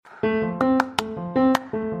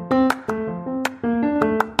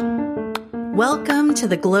Welcome to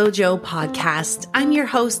the Glojo podcast. I'm your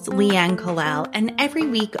host, Leanne Kalal, and every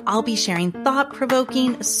week I'll be sharing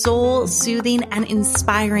thought-provoking, soul-soothing, and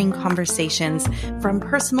inspiring conversations from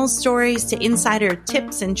personal stories to insider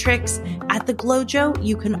tips and tricks. At the Glojo,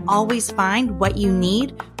 you can always find what you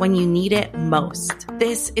need when you need it most.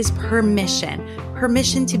 This is permission.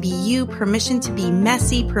 Permission to be you, permission to be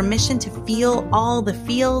messy, permission to feel all the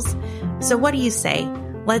feels. So what do you say?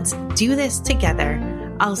 Let's do this together.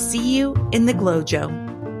 I'll see you in the Glojo.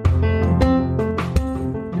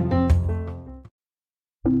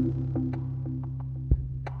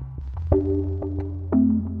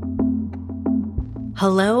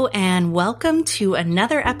 Hello and welcome to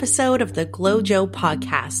another episode of the Glojo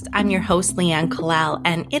podcast. I'm your host, Leanne Kalal,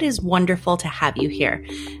 and it is wonderful to have you here.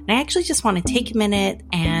 And I actually just want to take a minute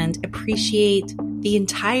and appreciate the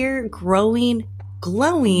entire glowing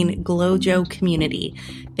Glojo community.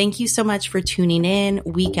 Thank you so much for tuning in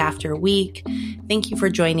week after week. Thank you for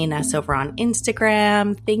joining us over on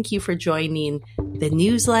Instagram. Thank you for joining the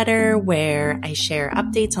newsletter where I share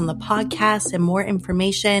updates on the podcast and more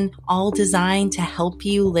information, all designed to help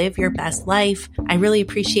you live your best life. I really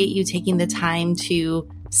appreciate you taking the time to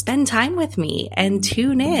spend time with me and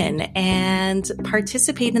tune in and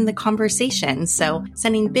participate in the conversation. So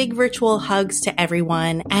sending big virtual hugs to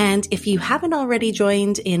everyone. And if you haven't already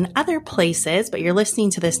joined in other places, but you're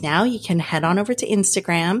listening to this now, you can head on over to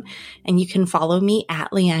Instagram and you can follow me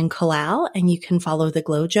at Leanne Kalal, and you can follow the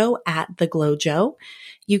Glojo at the Glojo.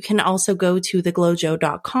 You can also go to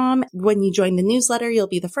theglojo.com. When you join the newsletter, you'll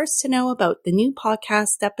be the first to know about the new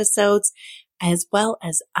podcast episodes, as well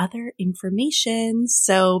as other information.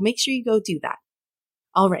 So make sure you go do that.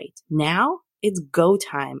 All right, now it's go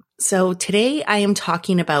time. So today I am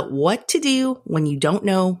talking about what to do when you don't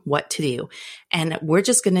know what to do. And we're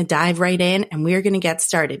just going to dive right in and we're going to get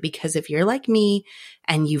started, because if you're like me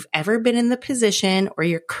and you've ever been in the position, or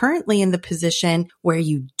you're currently in the position where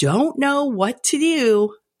you don't know what to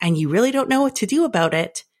do and you really don't know what to do about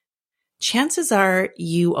it, chances are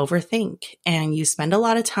you overthink and you spend a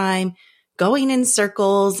lot of time going in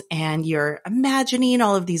circles and you're imagining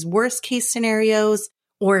all of these worst case scenarios,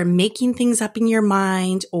 or making things up in your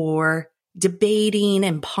mind, or debating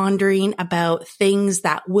and pondering about things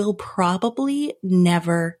that will probably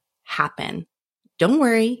never happen. Don't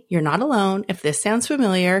worry, you're not alone. If this sounds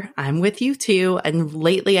familiar, I'm with you too. And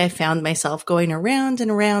lately I found myself going around and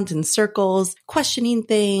around in circles, questioning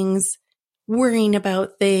things, worrying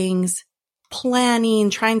about things,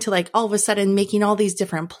 planning, trying to all of a sudden making all these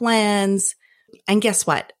different plans. And guess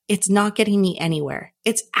what? It's not getting me anywhere.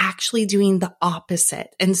 It's actually doing the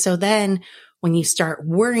opposite. And so then when you start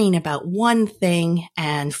worrying about one thing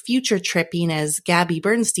and future tripping, as Gabby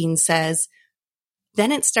Bernstein says,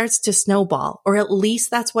 then it starts to snowball, or at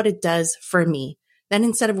least that's what it does for me. Then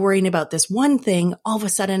instead of worrying about this one thing, all of a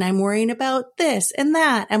sudden I'm worrying about this and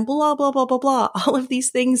that and blah, blah, blah, blah, blah. All of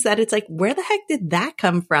these things that it's like, where the heck did that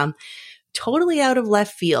come from? Totally out of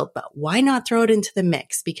left field, but why not throw it into the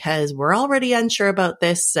mix? Because we're already unsure about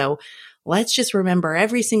this. So let's just remember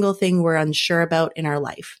every single thing we're unsure about in our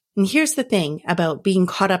life. And here's the thing about being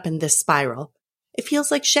caught up in this spiral. It feels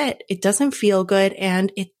like shit. It doesn't feel good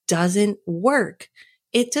and it doesn't work.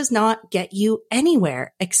 It does not get you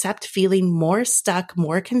anywhere except feeling more stuck,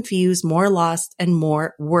 more confused, more lost, and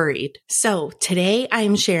more worried. So today I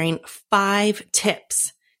am sharing 5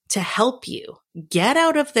 tips to help you get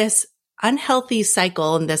out of this unhealthy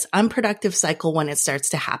cycle and this unproductive cycle when it starts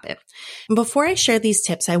to happen. And before I share these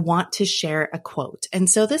tips, I want to share a quote. And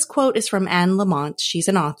so this quote is from Anne Lamott. She's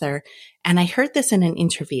an author. And I heard this in an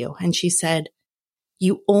interview. And she said,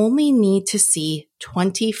 "You only need to see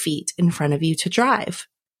 20 feet in front of you to drive."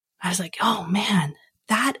 I was like, oh man,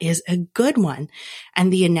 that is a good one.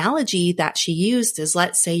 And the analogy that she used is,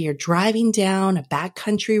 let's say you're driving down a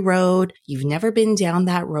backcountry road. You've never been down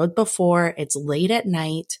that road before. It's late at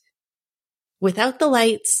night. Without the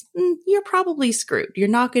lights, you're probably screwed. You're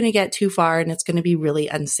not going to get too far and it's going to be really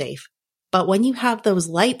unsafe. But when you have those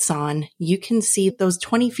lights on, you can see those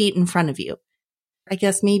 20 feet in front of you. I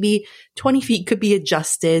guess maybe 20 feet could be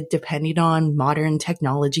adjusted depending on modern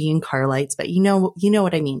technology and car lights, but you know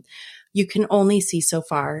what I mean. You can only see so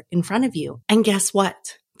far in front of you. And guess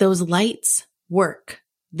what? Those lights work.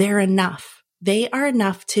 They're enough. They are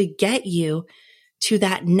enough to get you to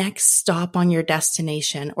that next stop on your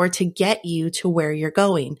destination, or to get you to where you're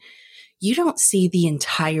going. You don't see the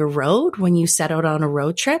entire road when you set out on a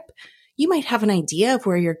road trip. You might have an idea of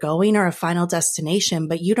where you're going or a final destination,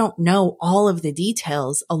 but you don't know all of the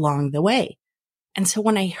details along the way. And so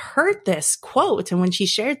when I heard this quote and when she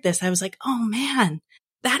shared this, I was like, oh man,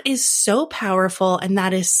 That is so powerful. And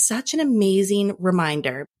that is such an amazing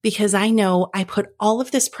reminder because I know I put all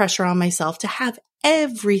of this pressure on myself to have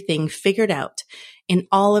everything figured out in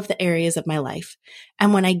all of the areas of my life.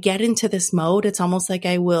 And when I get into this mode, it's almost like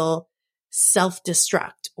I will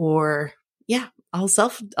self-destruct or I'll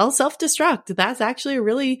self-destruct. That's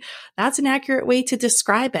actually that's an accurate way to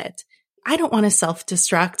describe it. I don't want to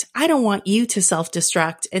self-destruct. I don't want you to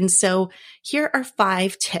self-destruct. And so here are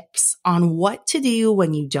 5 tips on what to do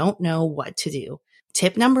when you don't know what to do.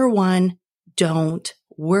 Tip number 1, don't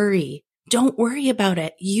worry. Don't worry about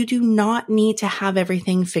it. You do not need to have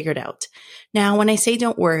everything figured out. Now, when I say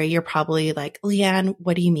don't worry, you're probably like, Leanne,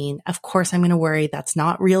 what do you mean? Of course I'm going to worry. That's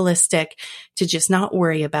not realistic to just not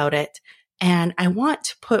worry about it. And I want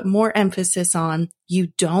to put more emphasis on you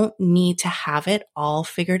don't need to have it all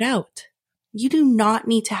figured out. You do not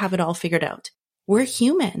need to have it all figured out. We're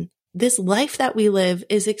human. This life that we live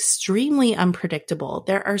is extremely unpredictable.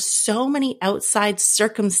 There are so many outside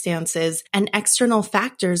circumstances and external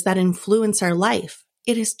factors that influence our life.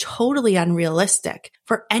 It is totally unrealistic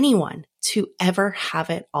for anyone to ever have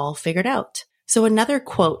it all figured out. So another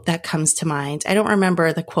quote that comes to mind, I don't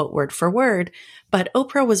remember the quote word for word, but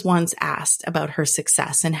Oprah was once asked about her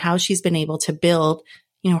success and how she's been able to build,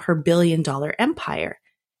 her $1 billion empire.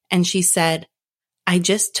 And she said, I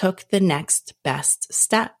just took the next best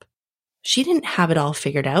step. She didn't have it all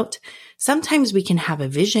figured out. Sometimes we can have a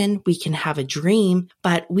vision, we can have a dream,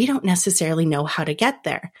 but we don't necessarily know how to get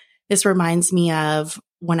there. This reminds me of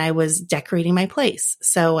when I was decorating my place.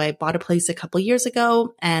 So I bought a place a couple years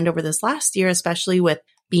ago, and over this last year, especially with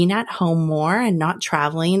being at home more and not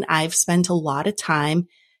traveling, I've spent a lot of time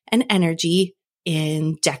and energy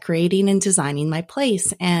in decorating and designing my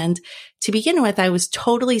place. And to begin with, I was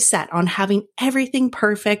totally set on having everything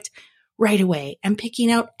perfect right away and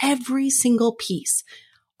picking out every single piece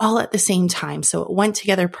all at the same time. So it went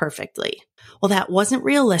together perfectly. Well, that wasn't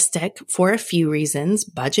realistic for a few reasons,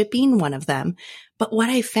 budget being one of them. But what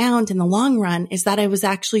I found in the long run is that I was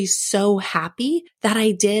actually so happy that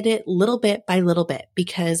I did it little bit by little bit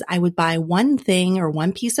because I would buy one thing or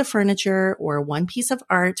one piece of furniture or one piece of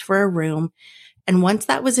art for a room. And once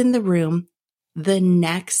that was in the room, the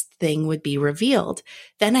next thing would be revealed.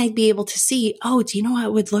 Then I'd be able to see, oh, do you know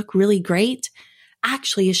what would look really great?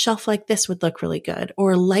 Actually, a shelf like this would look really good,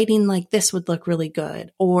 or lighting like this would look really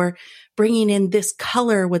good, or bringing in this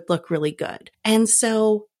color would look really good. And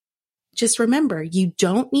so just remember, you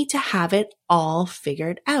don't need to have it all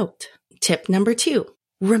figured out. Tip number 2,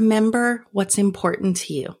 remember what's important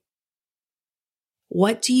to you.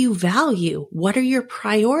 What do you value? What are your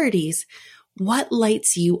priorities? What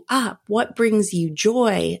lights you up? What brings you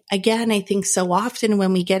joy? Again, I think so often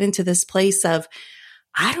when we get into this place of,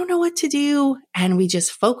 I don't know what to do, and we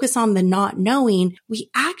just focus on the not knowing, we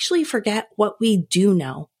actually forget what we do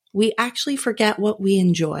know. We actually forget what we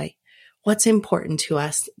enjoy, what's important to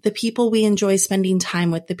us, the people we enjoy spending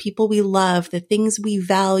time with, the people we love, the things we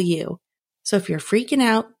value. So if you're freaking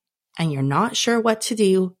out and you're not sure what to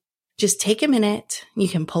do, just take a minute. You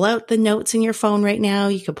can pull out the notes in your phone right now.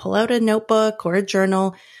 You could pull out a notebook or a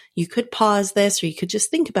journal. You could pause this, or you could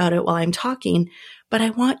just think about it while I'm talking. But I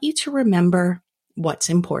want you to remember what's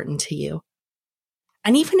important to you.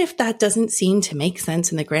 And even if that doesn't seem to make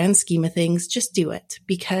sense in the grand scheme of things, just do it,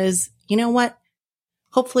 because you know what?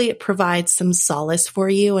 Hopefully it provides some solace for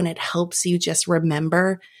you, and it helps you just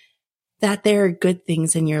remember that there are good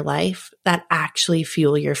things in your life that actually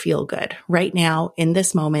fuel your feel good right now in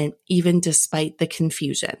this moment, even despite the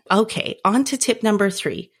confusion. Okay, on to tip number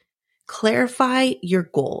 3, clarify your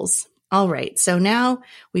goals. All right, so now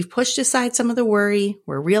we've pushed aside some of the worry.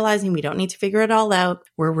 We're realizing we don't need to figure it all out.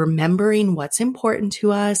 We're remembering what's important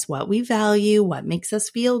to us, what we value, what makes us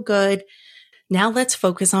feel good. Now let's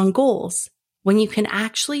focus on goals. When you can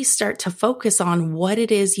actually start to focus on what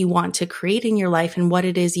it is you want to create in your life and what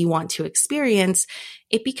it is you want to experience,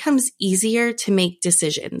 it becomes easier to make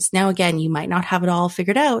decisions. Now, again, you might not have it all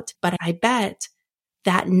figured out, but I bet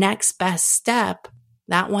that next best step,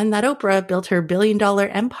 that one that Oprah built her $1 billion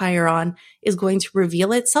empire on, is going to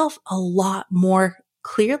reveal itself a lot more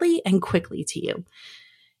clearly and quickly to you.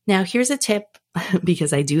 Now, here's a tip,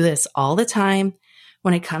 because I do this all the time.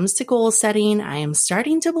 When it comes to goal setting, I am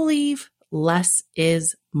starting to believe less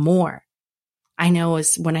is more. I know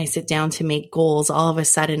as when I sit down to make goals, all of a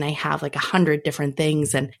sudden I have like 100 different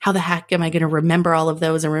things, and how the heck am I going to remember all of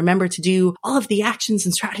those and remember to do all of the actions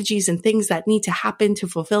and strategies and things that need to happen to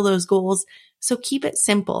fulfill those goals? So keep it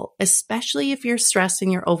simple, especially if you're stressed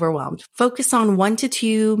and you're overwhelmed. Focus on 1 to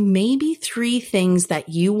 2, maybe 3 things that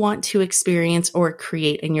you want to experience or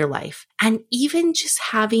create in your life. And even just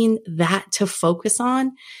having that to focus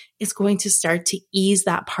on is going to start to ease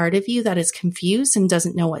that part of you that is confused and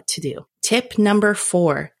doesn't know what to do. Tip number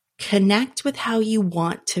 4, connect with how you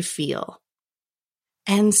want to feel.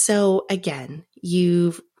 And so again,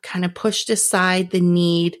 you've kind of pushed aside the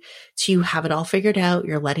need to have it all figured out.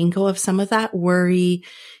 You're letting go of some of that worry.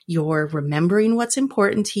 You're remembering what's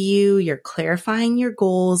important to you. You're clarifying your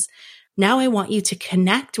goals. Now I want you to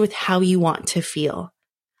connect with how you want to feel.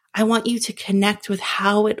 I want you to connect with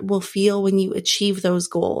how it will feel when you achieve those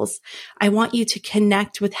goals. I want you to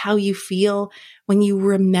connect with how you feel when you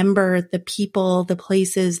remember the people, the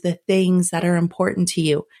places, the things that are important to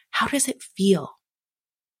you. How does it feel?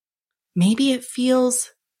 Maybe it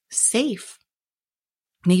feels safe.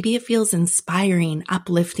 Maybe it feels inspiring,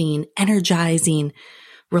 uplifting, energizing,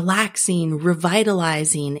 relaxing,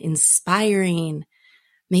 revitalizing, inspiring.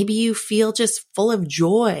 Maybe you feel just full of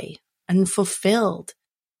joy and fulfilled.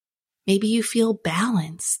 Maybe you feel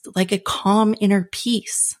balanced, like a calm inner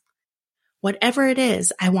peace. Whatever it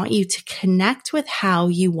is, I want you to connect with how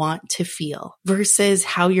you want to feel versus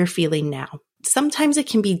how you're feeling now. Sometimes it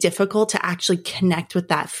can be difficult to actually connect with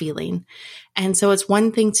that feeling. And so it's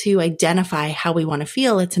one thing to identify how we want to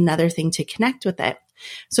feel. It's another thing to connect with it.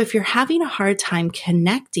 So if you're having a hard time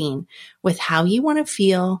connecting with how you want to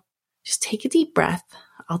feel, just take a deep breath.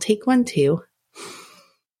 I'll take one too.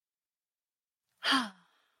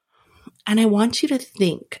 And I want you to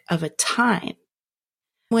think of a time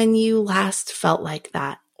when you last felt like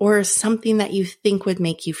that, or something that you think would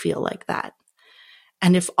make you feel like that.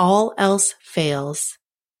 And if all else fails,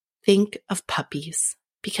 think of puppies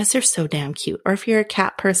because they're so damn cute. Or if you're a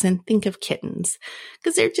cat person, think of kittens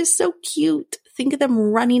because they're just so cute. Think of them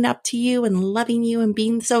running up to you and loving you and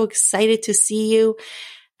being so excited to see you.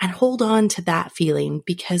 And hold on to that feeling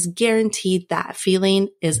because guaranteed that feeling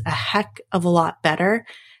is a heck of a lot better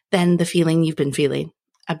than the feeling you've been feeling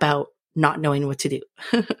about not knowing what to do.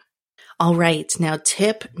 All right. Now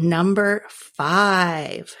tip number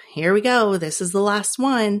 5. Here we go. This is the last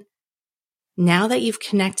one. Now that you've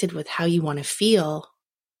connected with how you want to feel,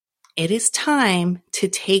 it is time to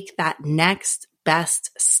take that next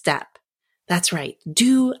best step. That's right.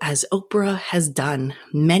 Do as Oprah has done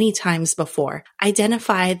many times before.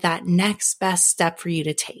 Identify that next best step for you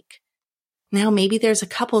to take. Now, maybe there's a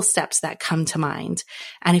couple steps that come to mind.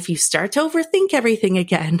 And if you start to overthink everything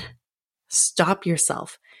again, stop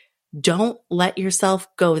yourself. Don't let yourself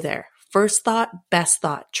go there. First thought, best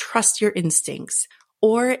thought. Trust your instincts.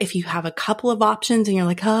 Or if you have a couple of options and you're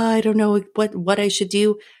like, I don't know what I should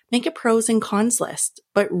do, make a pros and cons list.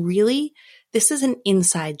 But really, this is an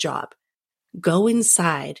inside job. Go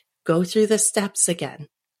inside. Go through the steps again.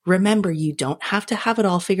 Remember, you don't have to have it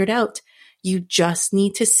all figured out. You just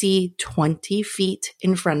need to see 20 feet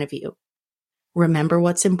in front of you. Remember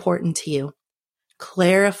what's important to you.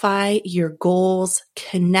 Clarify your goals,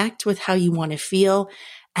 connect with how you want to feel,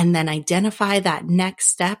 and then identify that next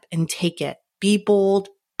step and take it. Be bold,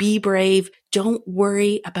 be brave. Don't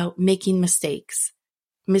worry about making mistakes.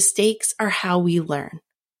 Mistakes are how we learn.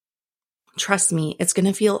 Trust me, it's going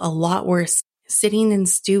to feel a lot worse sitting and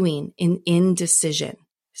stewing in indecision.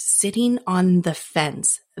 Sitting on the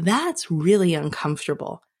fence. That's really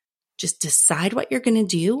uncomfortable. Just decide what you're going to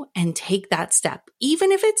do and take that step.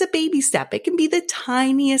 Even if it's a baby step, it can be the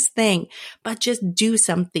tiniest thing, but just do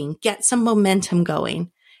something, get some momentum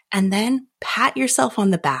going, and then pat yourself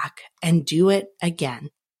on the back and do it again.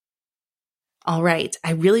 All right.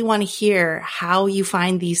 I really want to hear how you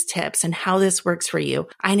find these tips and how this works for you.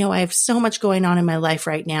 I know I have so much going on in my life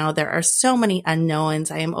right now. There are so many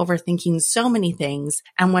unknowns. I am overthinking so many things.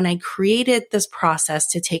 And when I created this process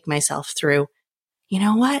to take myself through, you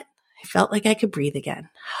know what? I felt like I could breathe again.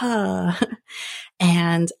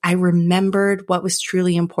 And I remembered what was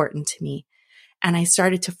truly important to me. And I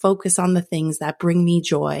started to focus on the things that bring me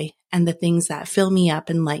joy and the things that fill me up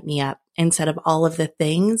and light me up instead of all of the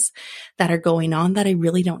things that are going on that I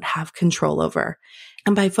really don't have control over.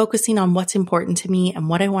 And by focusing on what's important to me and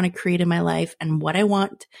what I want to create in my life and what I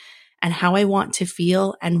want and how I want to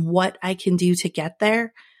feel and what I can do to get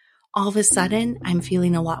there, all of a sudden, I'm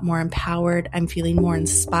feeling a lot more empowered. I'm feeling more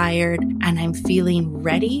inspired and I'm feeling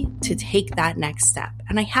ready to take that next step.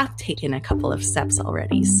 And I have taken a couple of steps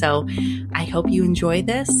already. So I hope you enjoy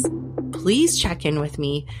this. Please check in with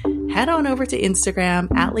me. Head on over to Instagram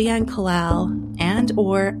at Leanne Kalal and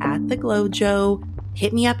or at The Glow Jo.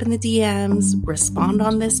 Hit me up in the DMs, respond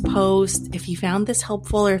on this post. If you found this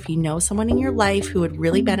helpful or if you know someone in your life who would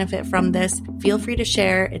really benefit from this, feel free to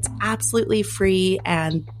share. It's absolutely free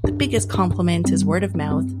and the biggest compliment is word of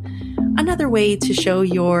mouth. Another way to show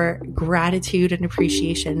your gratitude and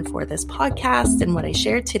appreciation for this podcast and what I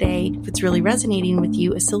shared today, if it's really resonating with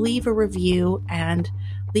you, is to leave a review and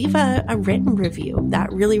leave a written review.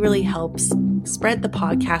 That really, really helps spread the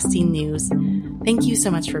podcasting news. Thank you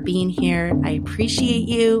so much for being here. I appreciate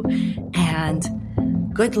you,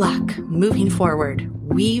 and good luck moving forward.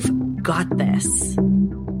 We've got this.